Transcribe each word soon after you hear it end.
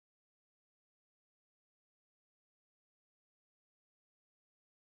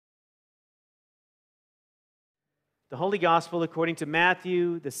The Holy Gospel according to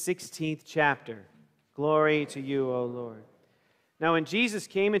Matthew, the 16th chapter. Glory to you, O Lord. Now when Jesus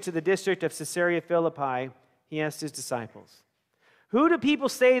came into the district of Caesarea Philippi, he asked his disciples, "Who do people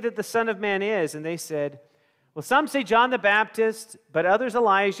say that the Son of Man is?" And they said, "Well, some say John the Baptist, but others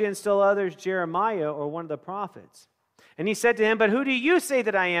Elijah, and still others Jeremiah or one of the prophets." And he said to him, "But who do you say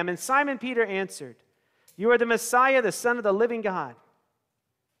that I am?" And Simon Peter answered, "You are the Messiah, the Son of the living God."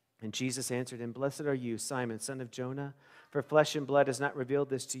 And Jesus answered him, "Blessed are you, Simon, son of Jonah, for flesh and blood has not revealed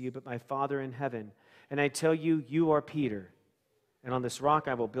this to you, but my Father in heaven. And I tell you, you are Peter, and on this rock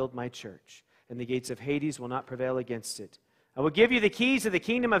I will build my church, and the gates of Hades will not prevail against it. I will give you the keys of the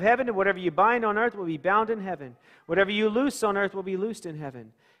kingdom of heaven, and whatever you bind on earth will be bound in heaven. Whatever you loose on earth will be loosed in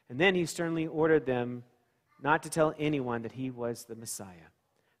heaven." And then he sternly ordered them not to tell anyone that he was the Messiah.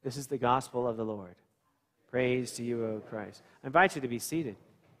 This is the gospel of the Lord. Praise to you, O Christ. I invite you to be seated.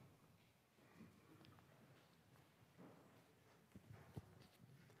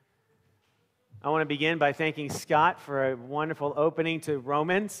 I want to begin by thanking Scott for a wonderful opening to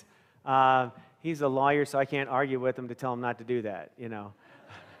Romans. He's a lawyer, so I can't argue with him to tell him not to do that, you know.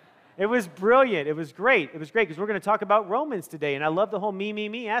 It was brilliant. It was great. It was great because we're going to talk about Romans today, and I love the whole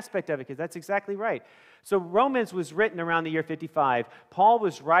me aspect of it because that's exactly right. So Romans was written around the year 55. Paul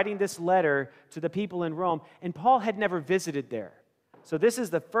was writing this letter to the people in Rome, and Paul had never visited there. So this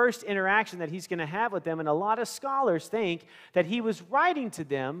is the first interaction that he's going to have with them, and a lot of scholars think that he was writing to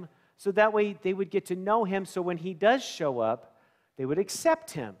them so that way they would get to know him, so when he does show up, they would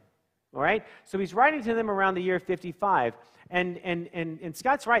accept him. All right? So he's writing to them around the year 55. And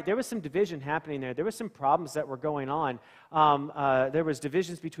Scott's right. There was some division happening there. There were some problems that were going on. There was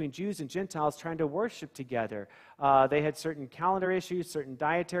divisions between Jews and Gentiles trying to worship together. They had certain calendar issues, certain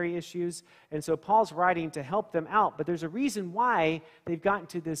dietary issues. And so Paul's writing to help them out. But there's a reason why they've gotten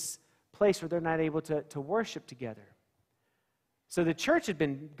to this place where they're not able to worship together. So the church had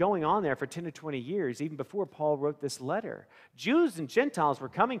been going on there for 10 to 20 years, even before Paul wrote this letter. Jews and Gentiles were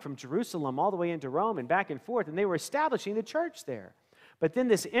coming from Jerusalem all the way into Rome and back and forth, and they were establishing the church there. But then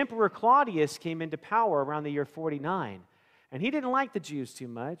this Emperor Claudius came into power around the year 49, and he didn't like the Jews too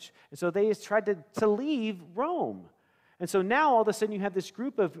much, and so they tried to leave Rome. And so now all of a sudden you have this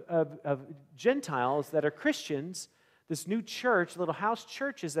group of Gentiles that are Christians, this new church, little house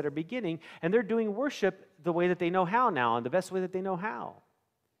churches that are beginning, and they're doing worship the way that they know how now, and the best way that they know how.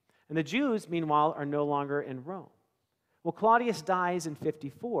 And the Jews, meanwhile, are no longer in Rome. Well, Claudius dies in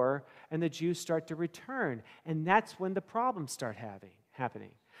 54, and the Jews start to return, and that's when the problems start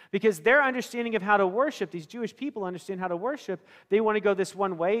happening. Because their understanding of how to worship, these Jewish people understand how to worship, they want to go this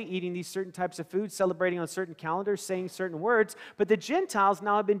one way, eating these certain types of food, celebrating on certain calendars, saying certain words. But the Gentiles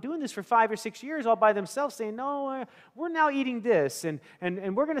now have been doing this for 5 or 6 years all by themselves, saying, no, we're now eating this, and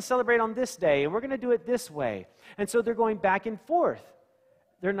we're going to celebrate on this day, and we're going to do it this way. And so they're going back and forth.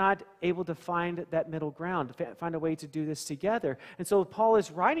 They're not able to find that middle ground, to find a way to do this together. And so Paul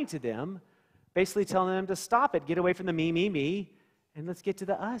is writing to them, basically telling them to stop it, get away from the me, and let's get to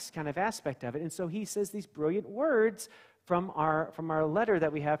the us kind of aspect of it. And so he says these brilliant words from our letter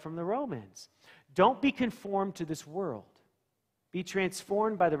that we have from the Romans. Don't be conformed to this world. Be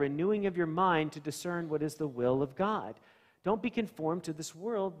transformed by the renewing of your mind to discern what is the will of God. Don't be conformed to this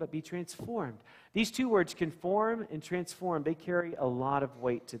world, but be transformed. These two words, conform and transform, they carry a lot of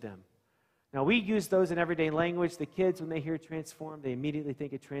weight to them. Now, we use those in everyday language. The kids, when they hear transform, they immediately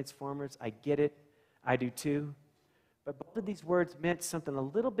think of Transformers. I get it. I do too. But both of these words meant something a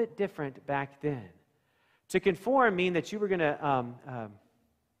little bit different back then. To conform mean that you were going to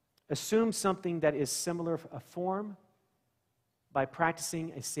assume something that is similar a form by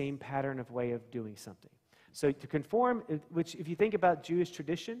practicing a same pattern of way of doing something. So to conform, which if you think about Jewish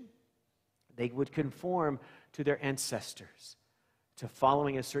tradition, they would conform to their ancestors, to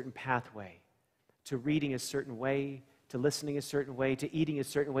following a certain pathway, to reading a certain way, to listening a certain way, to eating a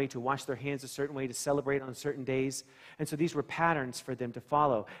certain way, to wash their hands a certain way, to celebrate on certain days. And so these were patterns for them to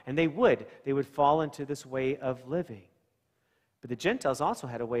follow. And they would fall into this way of living. But the Gentiles also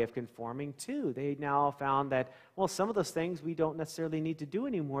had a way of conforming too. They now found that, well, some of those things we don't necessarily need to do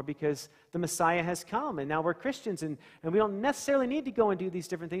anymore because the Messiah has come and now we're Christians and we don't necessarily need to go and do these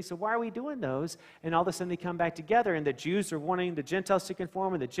different things, so why are we doing those? And all of a sudden they come back together and the Jews are wanting the Gentiles to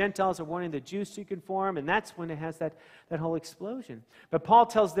conform and the Gentiles are wanting the Jews to conform, and that's when it has that whole explosion. But Paul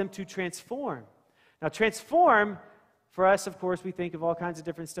tells them to transform. Now transform, for us, of course, we think of all kinds of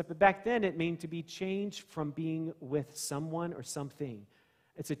different stuff, but back then it meant to be changed from being with someone or something.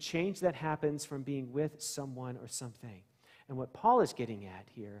 It's a change that happens from being with someone or something. And what Paul is getting at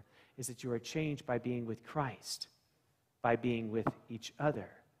here is that you are changed by being with Christ, by being with each other.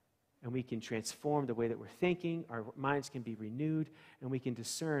 and we can transform the way that we're thinking. Our minds can be renewed, and we can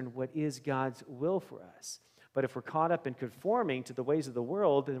discern what is God's will for us. But if we're caught up in conforming to the ways of the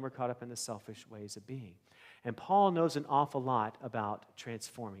world, then we're caught up in the selfish ways of being. And Paul knows an awful lot about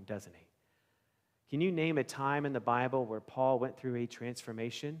transforming, doesn't he? Can you name a time in the Bible where Paul went through a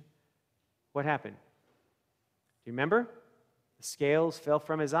transformation? What happened? Do you remember? The scales fell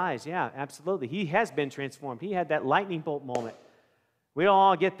from his eyes. Yeah, absolutely. He has been transformed. He had that lightning bolt moment. We don't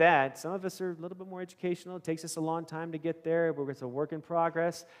all get that. Some of us are a little bit more educational. It takes us a long time to get there. It's a work in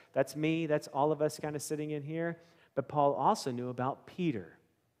progress. That's me. That's all of us kind of sitting in here. But Paul also knew about Peter.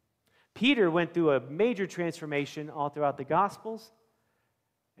 Peter went through a major transformation all throughout the Gospels.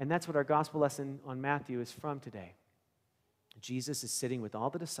 And that's what our gospel lesson on Matthew is from today. Jesus is sitting with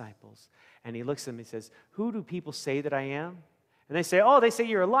all the disciples, and he looks at them and he says, "Who do people say that I am?" And they say, they say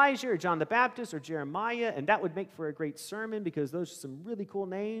you're Elijah or John the Baptist or Jeremiah, and that would make for a great sermon because those are some really cool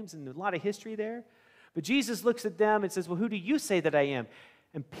names and a lot of history there. But Jesus looks at them and says, "Well, who do you say that I am?"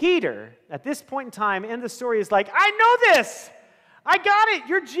 And Peter, at this point in time in the story, is like, "I know this. I got it.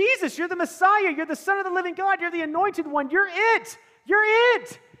 You're Jesus. You're the Messiah. You're the Son of the living God. You're the anointed one. You're it. You're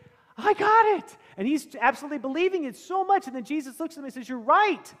it. I got it." And he's absolutely believing it so much. And then Jesus looks at him and says, "You're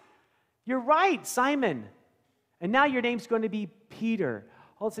right. You're right, Simon. And now your name's going to be Peter."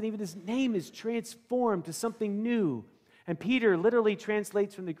 All of a sudden, even his name is transformed to something new. And Peter literally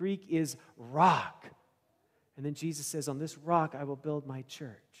translates from the Greek is rock. And then Jesus says, "On this rock I will build my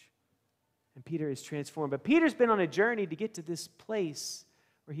church." And Peter is transformed. But Peter's been on a journey to get to this place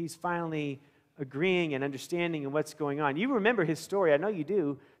where he's finally agreeing and understanding and what's going on. You remember his story. I know you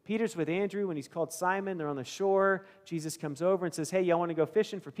do. Peter's with Andrew when he's called Simon. They're on the shore. Jesus comes over and says, "Hey, y'all want to go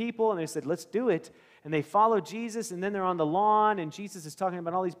fishing for people?" And they said, "Let's do it." And they follow Jesus, and then they're on the lawn, and Jesus is talking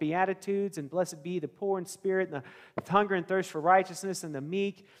about all these beatitudes, and blessed be the poor in spirit, and the hunger and thirst for righteousness, and the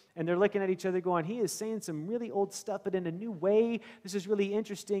meek. And they're looking at each other going, he is saying some really old stuff, but in a new way. This is really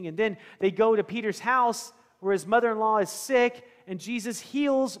interesting. And then they go to Peter's house where his mother-in-law is sick, and Jesus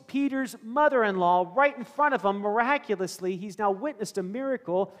heals Peter's mother-in-law right in front of him miraculously. He's now witnessed a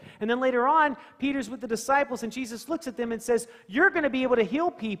miracle. And then later on, Peter's with the disciples, and Jesus looks at them and says, "You're going to be able to heal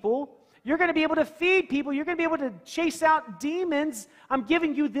people. You're going to be able to feed people. You're going to be able to chase out demons. I'm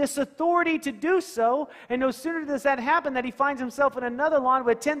giving you this authority to do so." And no sooner does that happen that he finds himself in another lawn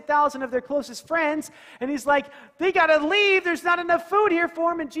with 10,000 of their closest friends. And he's like, they got to leave. There's not enough food here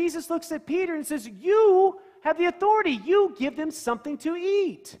for them. And Jesus looks at Peter and says, "You have the authority. You give them something to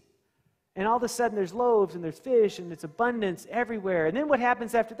eat." And all of a sudden there's loaves and there's fish and it's abundance everywhere. And then what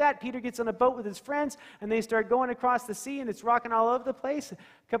happens after that? Peter gets on a boat with his friends and they start going across the sea and it's rocking all over the place. A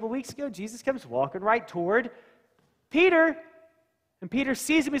couple of weeks ago, Jesus comes walking right toward Peter. And Peter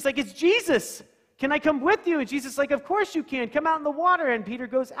sees him. He's like, "It's Jesus. Can I come with you?" And Jesus is like, "Of course you can. Come out in the water." And Peter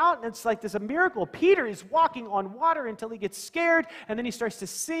goes out and it's like there's a miracle. Peter is walking on water until he gets scared and then he starts to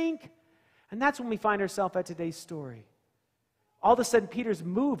sink. And that's when we find ourselves at today's story. All of a sudden, Peter's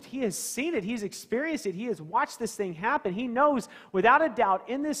moved. He has seen it. He's experienced it. He has watched this thing happen. He knows without a doubt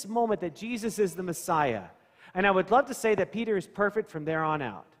in this moment that Jesus is the Messiah. And I would love to say that Peter is perfect from there on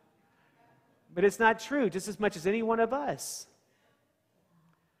out. But it's not true, just as much as any one of us.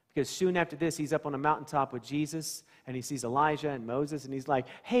 Because soon after this, he's up on a mountaintop with Jesus, and he sees Elijah and Moses, and he's like,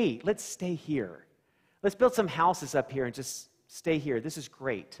 "Hey, let's stay here. Let's build some houses up here and just stay here. This is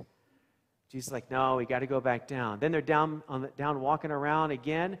great." Jesus is like, "No, we got to go back down." Then they're down walking around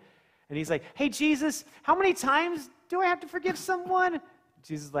again. And he's like, "Hey, Jesus, how many times do I have to forgive someone?"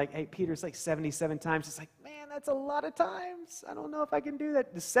 Jesus is like, "Hey, Peter, it's like 77 times. It's like, "Man, that's a lot of times. I don't know if I can do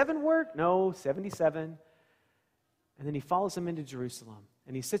that. Does 7 work?" "No, 77. And then he follows him into Jerusalem.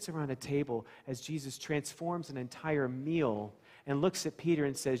 And he sits around a table as Jesus transforms an entire meal and looks at Peter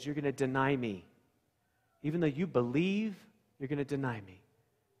and says, "You're going to deny me. Even though you believe, you're going to deny me."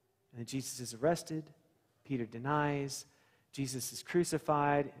 And then Jesus is arrested, Peter denies, Jesus is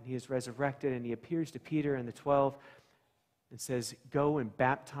crucified, and he is resurrected, and he appears to Peter and the 12 and says, "Go and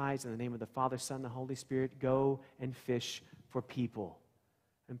baptize in the name of the Father, Son, and the Holy Spirit. Go and fish for people."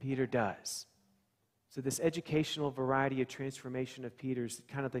 And Peter does. So this educational variety of transformation of Peter is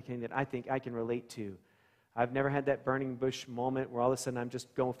kind of the thing that I think I can relate to. I've never had that burning bush moment where all of a sudden I'm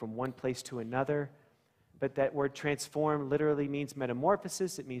just going from one place to another. But that word transform literally means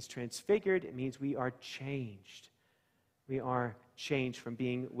metamorphosis. It means transfigured. It means we are changed. We are changed from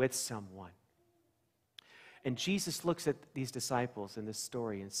being with someone. And Jesus looks at these disciples in this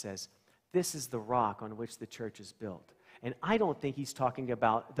story and says, "This is the rock on which the church is built." And I don't think he's talking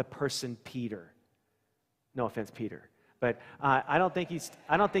about the person Peter. No offense, Peter. But I don't think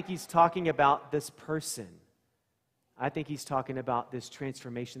he's talking about this person. I think he's talking about this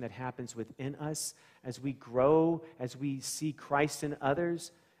transformation that happens within us as we grow, as we see Christ in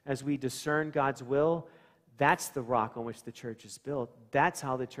others, as we discern God's will. That's the rock on which the church is built. That's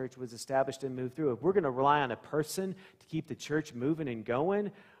how the church was established and moved through. If we're going to rely on a person to keep the church moving and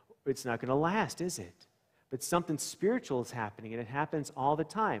going, it's not going to last, is it? But something spiritual is happening, and it happens all the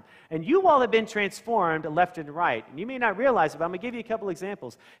time. And you all have been transformed left and right. And you may not realize it, but I'm going to give you a couple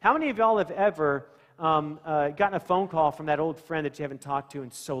examples. How many of y'all have ever gotten a phone call from that old friend that you haven't talked to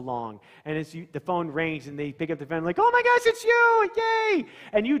in so long? And as the phone rings, and they pick up the phone like, oh my gosh, it's you, yay!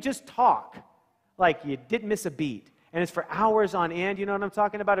 And you just talk like you didn't miss a beat. And it's for hours on end, you know what I'm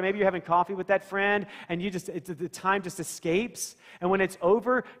talking about? Or maybe you're having coffee with that friend, and the time just escapes. And when it's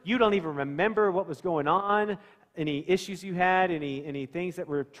over, you don't even remember what was going on, any issues you had, any things that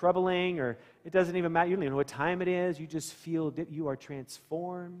were troubling, or it doesn't even matter. You don't even know what time it is. You just feel that you are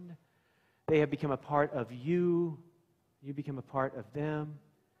transformed. They have become a part of you. You become a part of them.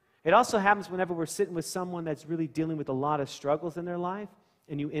 It also happens whenever we're sitting with someone that's really dealing with a lot of struggles in their life,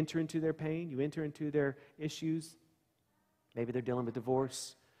 and you enter into their pain, you enter into their issues. Maybe they're dealing with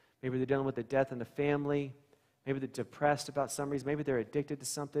divorce. Maybe they're dealing with the death in the family. Maybe they're depressed about some reason. Maybe they're addicted to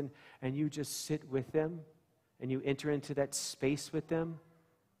something, and you just sit with them, and you enter into that space with them,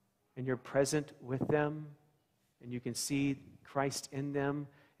 and you're present with them, and you can see Christ in them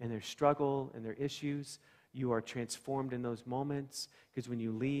and their struggle and their issues. You are transformed in those moments, because when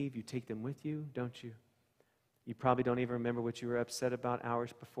you leave, you take them with you, don't you? You probably don't even remember what you were upset about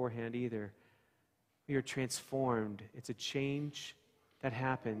hours beforehand either. We are transformed. It's a change that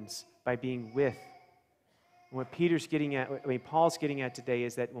happens by being with. And what Paul's getting at today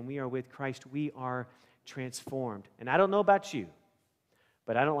is that when we are with Christ, we are transformed. And I don't know about you,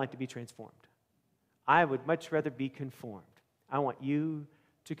 but I don't like to be transformed. I would much rather be conformed. I want you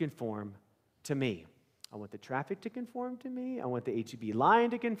to conform to me. I want the traffic to conform to me. I want the H-E-B line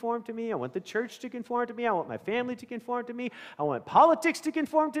to conform to me. I want the church to conform to me. I want my family to conform to me. I want politics to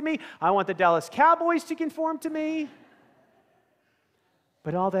conform to me. I want the Dallas Cowboys to conform to me.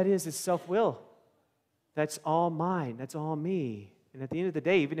 But all that is self-will. That's all mine. That's all me. And at the end of the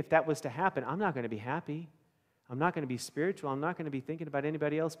day, even if that was to happen, I'm not going to be happy. I'm not going to be spiritual. I'm not going to be thinking about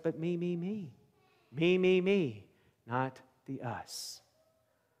anybody else but me, me, me. Me, me, me. Not the us.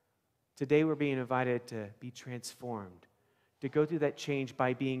 Today we're being invited to be transformed, to go through that change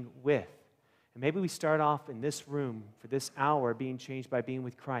by being with. And maybe we start off in this room for this hour being changed by being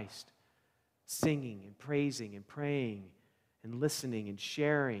with Christ, singing and praising and praying and listening and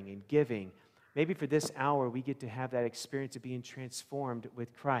sharing and giving. Maybe for this hour we get to have that experience of being transformed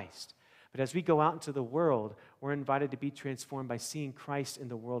with Christ. But as we go out into the world, we're invited to be transformed by seeing Christ in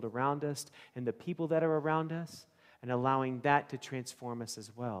the world around us and the people that are around us, and allowing that to transform us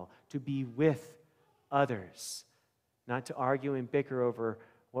as well, to be with others, not to argue and bicker over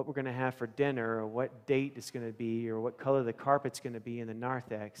what we're going to have for dinner or what date it's going to be or what color the carpet's going to be in the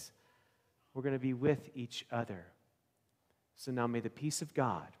narthex. We're going to be with each other. So now may the peace of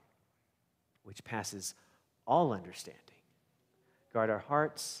God, which passes all understanding, guard our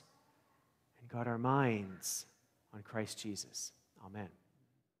hearts and guard our minds on Christ Jesus. Amen.